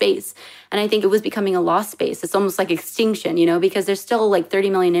in this space. And I think it was becoming a lost space. It's almost like extinction, because there's still like 30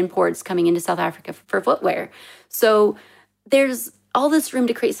 million imports coming into South Africa for footwear. So there's all this room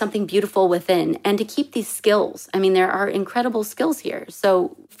to create something beautiful within and to keep these skills. I mean, there are incredible skills here.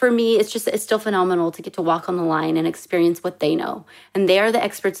 So for me, it's still phenomenal to get to walk on the line and experience what they know. And they are the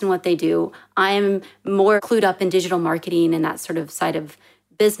experts in what they do. I am more clued up in digital marketing and that sort of side of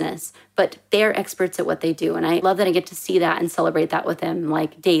business, but they're experts at what they do. And I love that I get to see that and celebrate that with them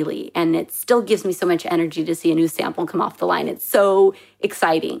like daily. And it still gives me so much energy to see a new sample come off the line. It's so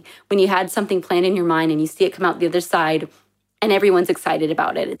exciting when you had something planned in your mind and you see it come out the other side and everyone's excited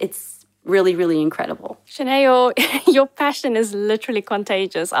about it. It's really, really incredible. Shanae, your passion is literally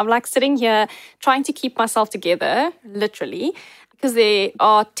contagious. I'm like sitting here trying to keep myself together, literally, because there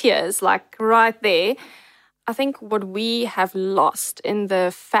are tears like right there. I think what we have lost in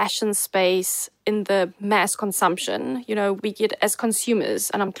the fashion space, in the mass consumption, we get as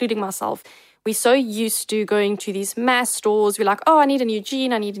consumers, and I'm including myself, we're so used to going to these mass stores. We're like, oh, I need a new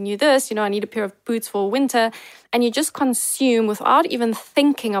jean. I need a new this. I need a pair of boots for winter. And you just consume without even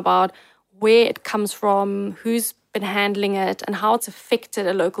thinking about where it comes from, who's been handling it, and how it's affected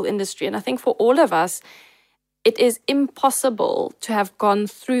a local industry. And I think for all of us, it is impossible to have gone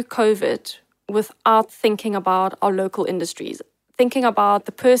through COVID without thinking about our local industries, thinking about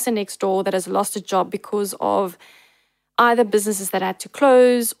the person next door that has lost a job because of either businesses that had to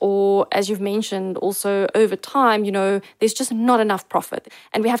close or, as you've mentioned, also over time, there's just not enough profit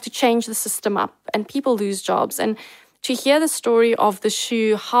and we have to change the system up and people lose jobs. And to hear the story of the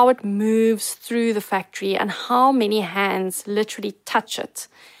shoe, how it moves through the factory and how many hands literally touch it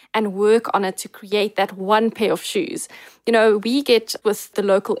and work on it to create that one pair of shoes. We get with the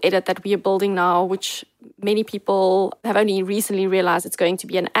local edit that we are building now, which many people have only recently realized it's going to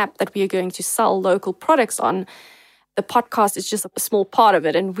be an app that we are going to sell local products on. The podcast is just a small part of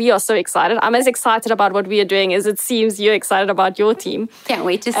it, and we are so excited. I'm as excited about what we are doing as it seems you're excited about your team. Can't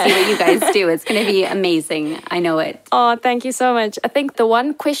wait to see what you guys do. It's going to be amazing. I know it. Oh, thank you so much. I think the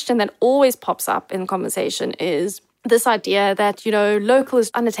one question that always pops up in conversation is this idea that, local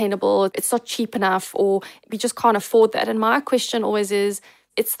is unattainable, it's not cheap enough, or we just can't afford that. And my question always is,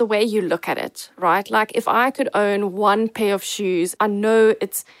 it's the way you look at it, right? Like if I could own one pair of shoes, I know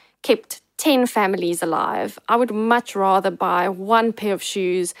it's kept 10 families alive. I would much rather buy one pair of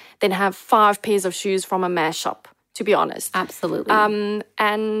shoes than have 5 pairs of shoes from a mass shop, to be honest. Absolutely.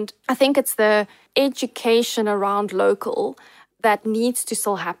 And I think it's the education around local that needs to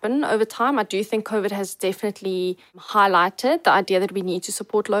still happen over time. I do think COVID has definitely highlighted the idea that we need to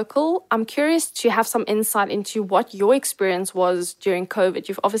support local. I'm curious to have some insight into what your experience was during COVID.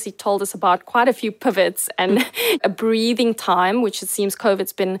 You've obviously told us about quite a few pivots and a breathing time, which it seems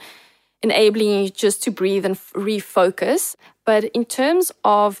COVID's been enabling you just to breathe and refocus. But in terms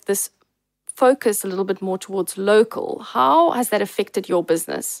of this focus a little bit more towards local, how has that affected your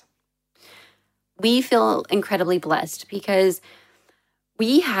business? We feel incredibly blessed because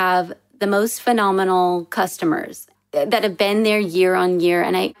we have the most phenomenal customers that have been there year on year.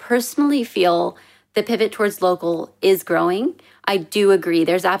 And I personally feel the pivot towards local is growing. I do agree.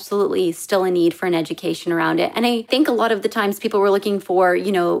 There's absolutely still a need for an education around it. And I think a lot of the times people were looking for,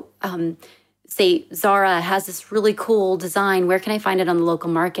 say Zara has this really cool design. Where can I find it on the local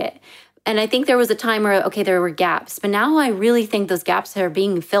market? And I think there was a time where, there were gaps. But now I really think those gaps are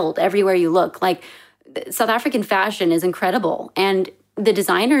being filled everywhere you look. Like South African fashion is incredible. And the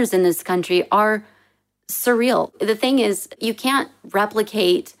designers in this country are surreal. The thing is, you can't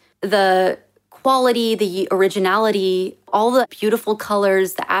replicate the quality, the originality, all the beautiful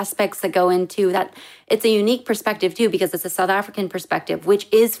colors, the aspects that go into that. It's a unique perspective too, because it's a South African perspective, which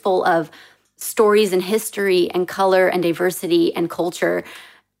is full of stories and history and color and diversity and culture.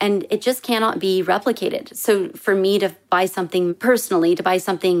 And it just cannot be replicated. So for me to buy something personally, to buy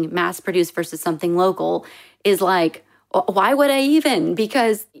something mass produced versus something local is like, why would I even?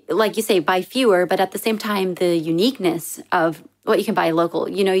 Because like you say, buy fewer, but at the same time, the uniqueness of what you can buy local,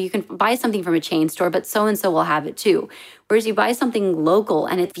 you can buy something from a chain store, but so-and-so will have it too. Whereas you buy something local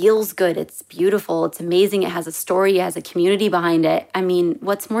and it feels good, it's beautiful, it's amazing, it has a story, it has a community behind it. I mean,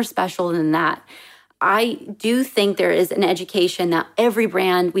 what's more special than that? I do think there is an education that every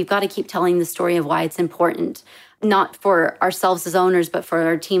brand, we've got to keep telling the story of why it's important, not for ourselves as owners, but for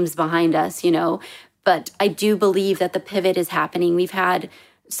our teams behind us, But I do believe that the pivot is happening. We've had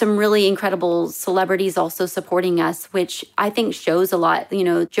some really incredible celebrities also supporting us, which I think shows a lot,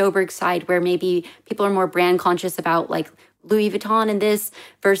 Joburg's side, where maybe people are more brand conscious about like Louis Vuitton and this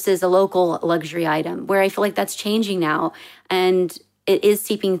versus a local luxury item, where I feel like that's changing now. And it is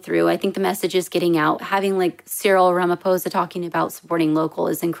seeping through. I think the message is getting out. Having like Cyril Ramaphosa talking about supporting local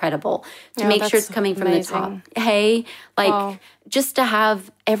is incredible. To make sure it's coming from the top. Hey, just to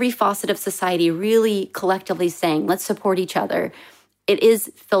have every facet of society really collectively saying, let's support each other. It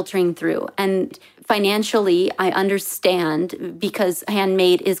is filtering through. And financially, I understand because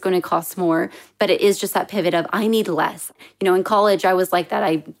handmade is going to cost more, but it is just that pivot of I need less. In college, I was like that.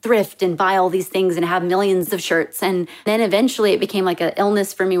 I thrift and buy all these things and have millions of shirts. And then eventually it became like an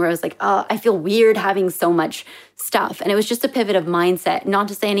illness for me where I was like, oh, I feel weird having so much stuff. And it was just a pivot of mindset. Not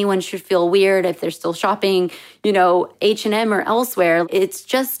to say anyone should feel weird if they're still shopping, H&M or elsewhere. It's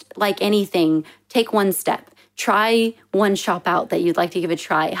just like anything. Take one step. Try one shop out that you'd like to give a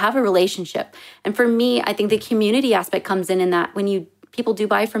try. Have a relationship. And for me, I think the community aspect comes in that when people do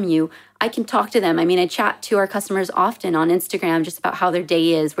buy from you, I can talk to them. I mean, I chat to our customers often on Instagram just about how their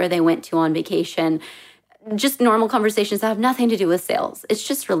day is, where they went to on vacation, just normal conversations that have nothing to do with sales. It's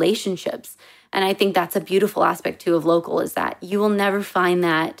just relationships. And I think that's a beautiful aspect too of local is that you will never find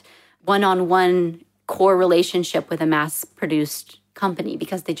that one-on-one core relationship with a mass-produced company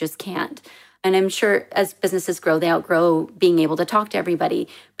because they just can't. And I'm sure as businesses grow, they outgrow being able to talk to everybody,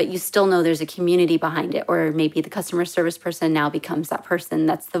 but you still know there's a community behind it. Or maybe the customer service person now becomes that person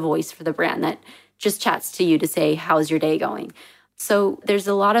that's the voice for the brand that just chats to you to say, how's your day going? So there's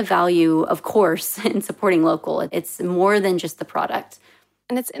a lot of value, of course, in supporting local. It's more than just the product.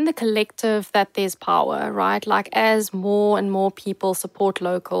 And it's in the collective that there's power, right? Like as more and more people support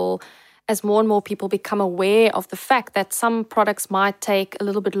local, as more and more people become aware of the fact that some products might take a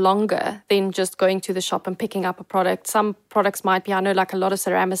little bit longer than just going to the shop and picking up a product. Some products might be, I know like a lot of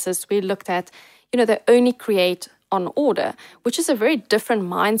ceramicists we looked at, they only create on order, which is a very different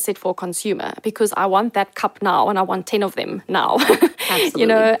mindset for a consumer because I want that cup now and I want 10 of them now.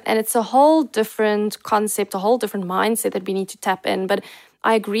 Absolutely. And it's a whole different concept, a whole different mindset that we need to tap in. But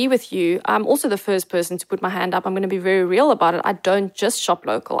I agree with you. I'm also the first person to put my hand up. I'm going to be very real about it. I don't just shop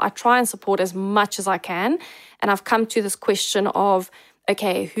local. I try and support as much as I can. And I've come to this question of,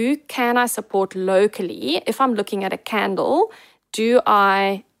 okay, who can I support locally? If I'm looking at a candle, do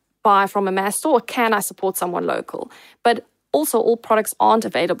I buy from a mass store or can I support someone local? But also, all products aren't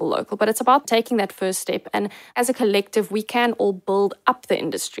available local, but it's about taking that first step. And as a collective, we can all build up the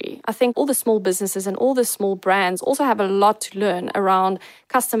industry. I think all the small businesses and all the small brands also have a lot to learn around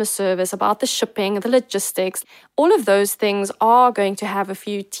customer service, about the shipping, the logistics. All of those things are going to have a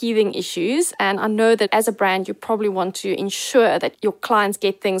few teething issues. And I know that as a brand, you probably want to ensure that your clients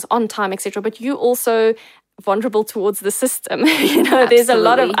get things on time, etc. But you also vulnerable towards the system. There's a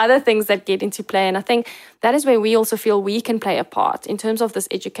lot of other things that get into play. And I think that is where we also feel we can play a part in terms of this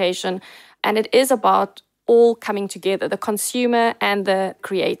education. And it is about all coming together, the consumer and the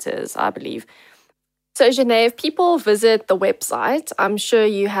creators, I believe. So Janelle, if people visit the website, I'm sure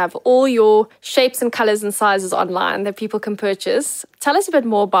you have all your shapes and colors and sizes online that people can purchase. Tell us a bit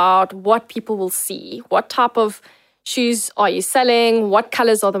more about what people will see. What type of shoes are you selling? What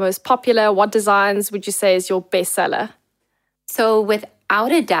colors are the most popular? What designs would you say is your best seller? So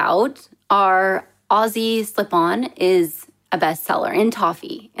without a doubt, our Aussie slip-on is a bestseller in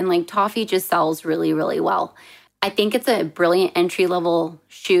toffee. And toffee just sells really, really well. I think it's a brilliant entry-level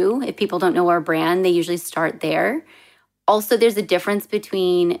shoe. If people don't know our brand, they usually start there. Also, there's a difference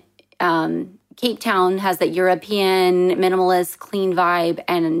between Cape Town has that European, minimalist, clean vibe,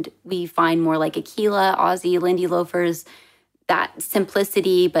 and we find more like Aquila, Aussie, Lindy loafers, that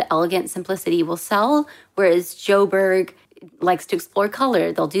simplicity, but elegant simplicity will sell, whereas Joburg likes to explore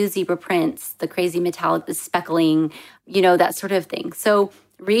color. They'll do zebra prints, the crazy metallic, the speckling, that sort of thing. So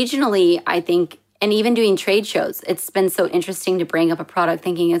regionally, I think, and even doing trade shows, it's been so interesting to bring up a product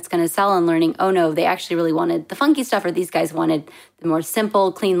thinking it's going to sell and learning, oh no, they actually really wanted the funky stuff, or these guys wanted the more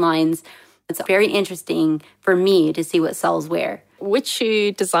simple, clean lines. It's very interesting for me to see what sells where. Which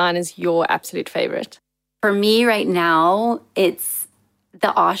shoe design is your absolute favorite? For me right now, it's the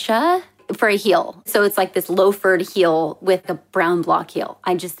Asha for a heel. So it's like this loafered heel with a brown block heel.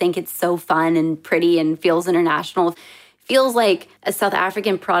 I just think it's so fun and pretty and feels international. Feels like a South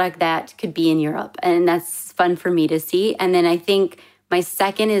African product that could be in Europe. And that's fun for me to see. And then I think my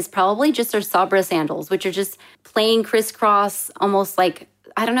second is probably just our Sabra sandals, which are just plain crisscross, almost like,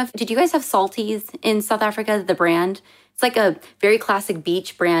 I don't know, did you guys have Salties in South Africa, the brand? It's like a very classic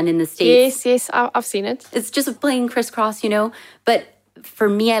beach brand in the States. Yes, I've seen it. It's just a plain crisscross, But for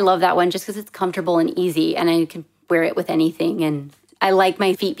me, I love that one just because it's comfortable and easy and I can wear it with anything. And I like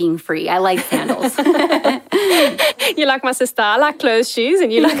my feet being free. I like sandals. You like my sister. I like closed shoes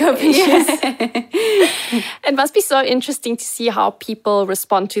and you like open shoes. It must be so interesting to see how people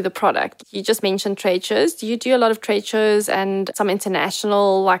respond to the product. You just mentioned trade shows. Do you do a lot of trade shows and some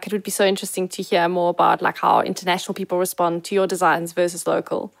international? Like, it would be so interesting to hear more about like how international people respond to your designs versus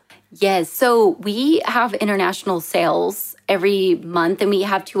local. Yes. So we have international sales every month and we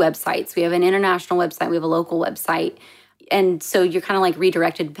have 2 websites. We have an international website. We have a local website. And so you're kind of like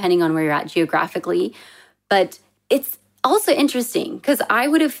redirected depending on where you're at geographically. But it's also interesting because I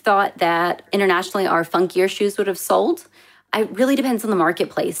would have thought that internationally our funkier shoes would have sold. It really depends on the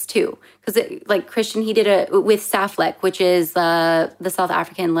marketplace too. Because like Christian, he did it with SAFLEC, which is the South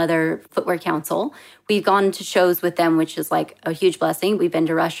African Leather Footwear Council. We've gone to shows with them, which is like a huge blessing. We've been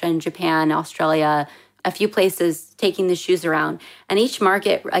to Russia and Japan, Australia, a few places taking the shoes around. And each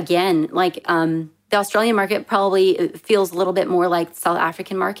market, again, like the Australian market probably feels a little bit more like the South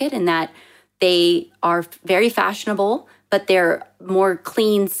African market in that they are very fashionable, but they're more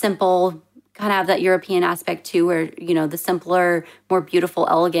clean, simple, kind of have that European aspect too, where, the simpler, more beautiful,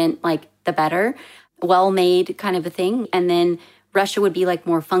 elegant, like the better, well-made kind of a thing. And then Russia would be like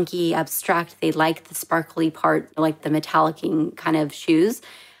more funky, abstract. They like the sparkly part, like the metallic-ing kind of shoes.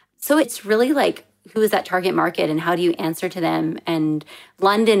 So it's really like, who is that target market and how do you answer to them? And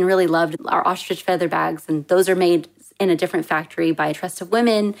London really loved our ostrich feather bags, and those are made in a different factory by Trust of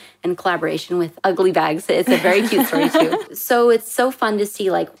Women in collaboration with Ugly Bags. It's a very cute story too. So it's so fun to see,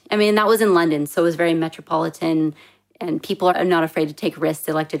 that was in London, so it was very metropolitan and people are not afraid to take risks.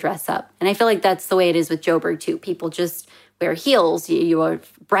 They like to dress up. And I feel like that's the way it is with Joburg too. People just wear heels, you wear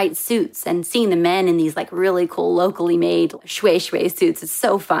bright suits, and seeing the men in these like really cool locally made shway suits is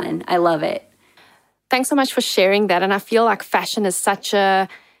so fun. I love it. Thanks so much for sharing that. And I feel like fashion is such a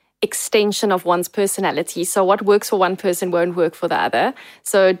extension of one's personality. So what works for one person won't work for the other.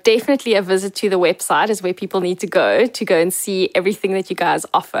 So definitely a visit to the website is where people need to go and see everything that you guys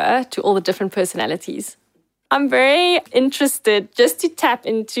offer to all the different personalities. I'm very interested just to tap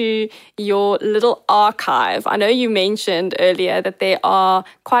into your little archive. I know you mentioned earlier that there are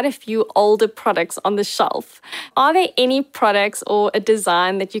quite a few older products on the shelf. Are there any products or a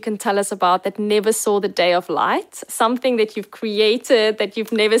design that you can tell us about that never saw the day of light? Something that you've created that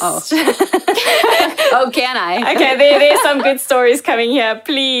you've never... Oh, can I? Okay, there's some good stories coming here.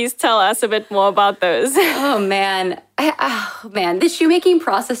 Please tell us a bit more about those. Oh, man. The shoemaking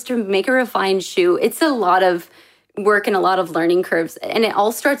process to make a refined shoe, it's a lot of work and a lot of learning curves. And it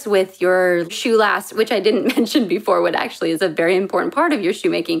all starts with your shoe last, which I didn't mention before, what actually is a very important part of your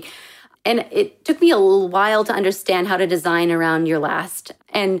shoemaking. And it took me a little while to understand how to design around your last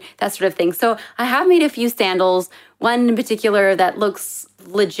and that sort of thing. So I have made a few sandals, one in particular that looks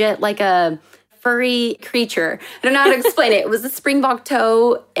legit like a furry creature. I don't know how to explain it. It was a springbok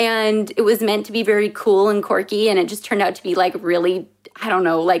toe and it was meant to be very cool and quirky. And it just turned out to be like really, I don't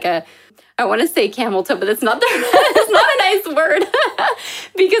know, like I want to say camel toe, but it's not it's not a nice word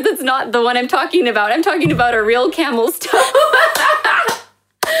because it's not the one I'm talking about. I'm talking about a real camel's toe.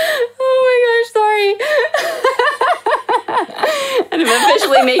 Oh my gosh, sorry. And I'm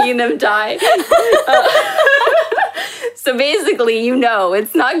officially making them die. So basically,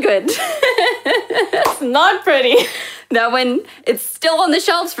 it's not good. It's not pretty. That one, it's still on the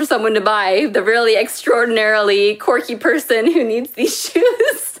shelves for someone to buy, the really extraordinarily quirky person who needs these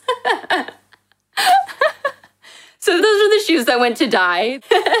shoes. So those are the shoes that went to die.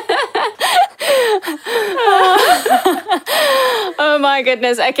 Oh my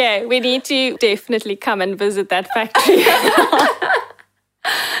goodness. Okay, we need to definitely come and visit that factory.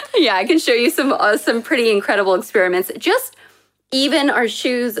 Yeah, I can show you some pretty incredible experiments. Just even our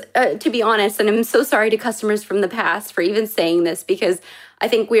shoes, to be honest, and I'm so sorry to customers from the past for even saying this, because I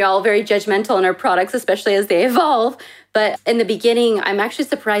think we're all very judgmental in our products, especially as they evolve. But in the beginning, I'm actually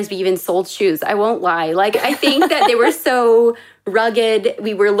surprised we even sold shoes. I won't lie. Like, I think that they were so rugged.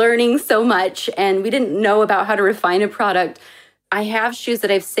 We were learning so much and we didn't know about how to refine a product. I have shoes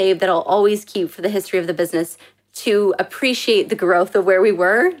that I've saved that I'll always keep for the history of the business to appreciate the growth of where we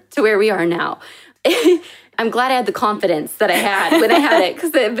were to where we are now. I'm glad I had the confidence that I had when I had it,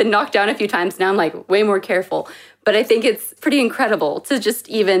 because I've been knocked down a few times. Now I'm like way more careful. But I think it's pretty incredible to just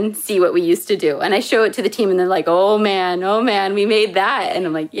even see what we used to do. And I show it to the team and they're like, oh man, we made that. And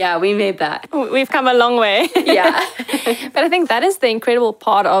I'm like, yeah, we made that. We've come a long way. Yeah. But I think that is the incredible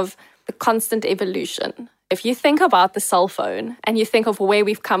part of the constant evolution. If you think about the cell phone and you think of where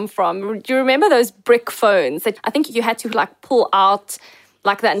we've come from, do you remember those brick phones that I think you had to like pull out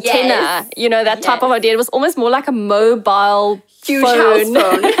like the antenna, yes. You know, that type of idea? It was almost more like a mobile huge phone.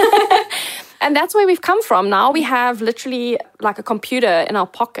 house phone. And that's where we've come from. Now we have literally like a computer in our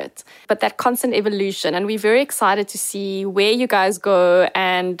pocket, but that constant evolution. And we're very excited to see where you guys go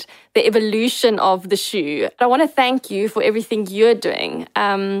and the evolution of the shoe. I want to thank you for everything you're doing.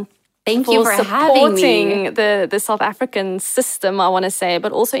 Thank you for having me. Supporting the South African system, I want to say,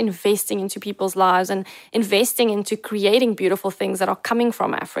 but also investing into people's lives and investing into creating beautiful things that are coming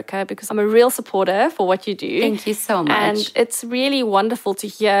from Africa, because I'm a real supporter for what you do. Thank you so much. And it's really wonderful to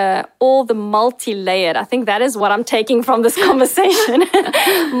hear all the multi-layered, I think that is what I'm taking from this conversation,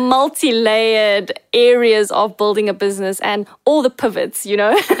 multi-layered areas of building a business and all the pivots, you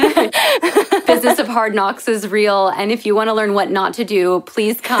know. Business of Hard Knocks is real. And if you want to learn what not to do,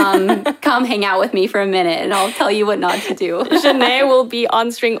 please come hang out with me for a minute and I'll tell you what not to do. Janae will be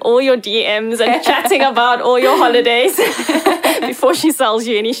answering all your DMs and chatting about all your holidays before she sells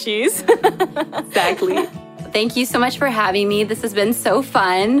you any shoes. Exactly. Thank you so much for having me. This has been so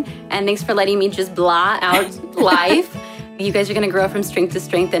fun. And thanks for letting me just blah out life. You guys are going to grow from strength to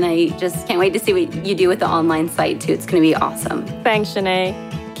strength. And I just can't wait to see what you do with the online site too. It's going to be awesome. Thanks, Janae.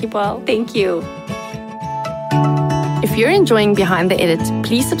 Keep well. Thank you. If you're enjoying Behind the Edit,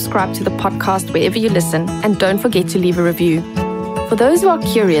 please subscribe to the podcast wherever you listen and don't forget to leave a review. For those who are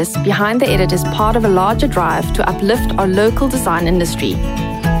curious, Behind the Edit is part of a larger drive to uplift our local design industry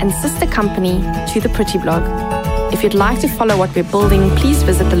and sister company to the Pretty Blog. If you'd like to follow what we're building, please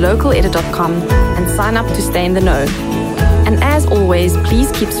visit thelocaledit.com and sign up to stay in the know. And as always,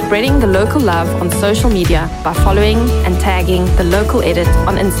 please keep spreading the local love on social media by following and tagging The Local Edit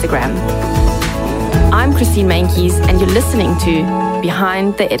on Instagram. I'm Christine Mankies, and you're listening to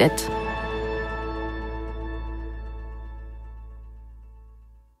Behind the Edit.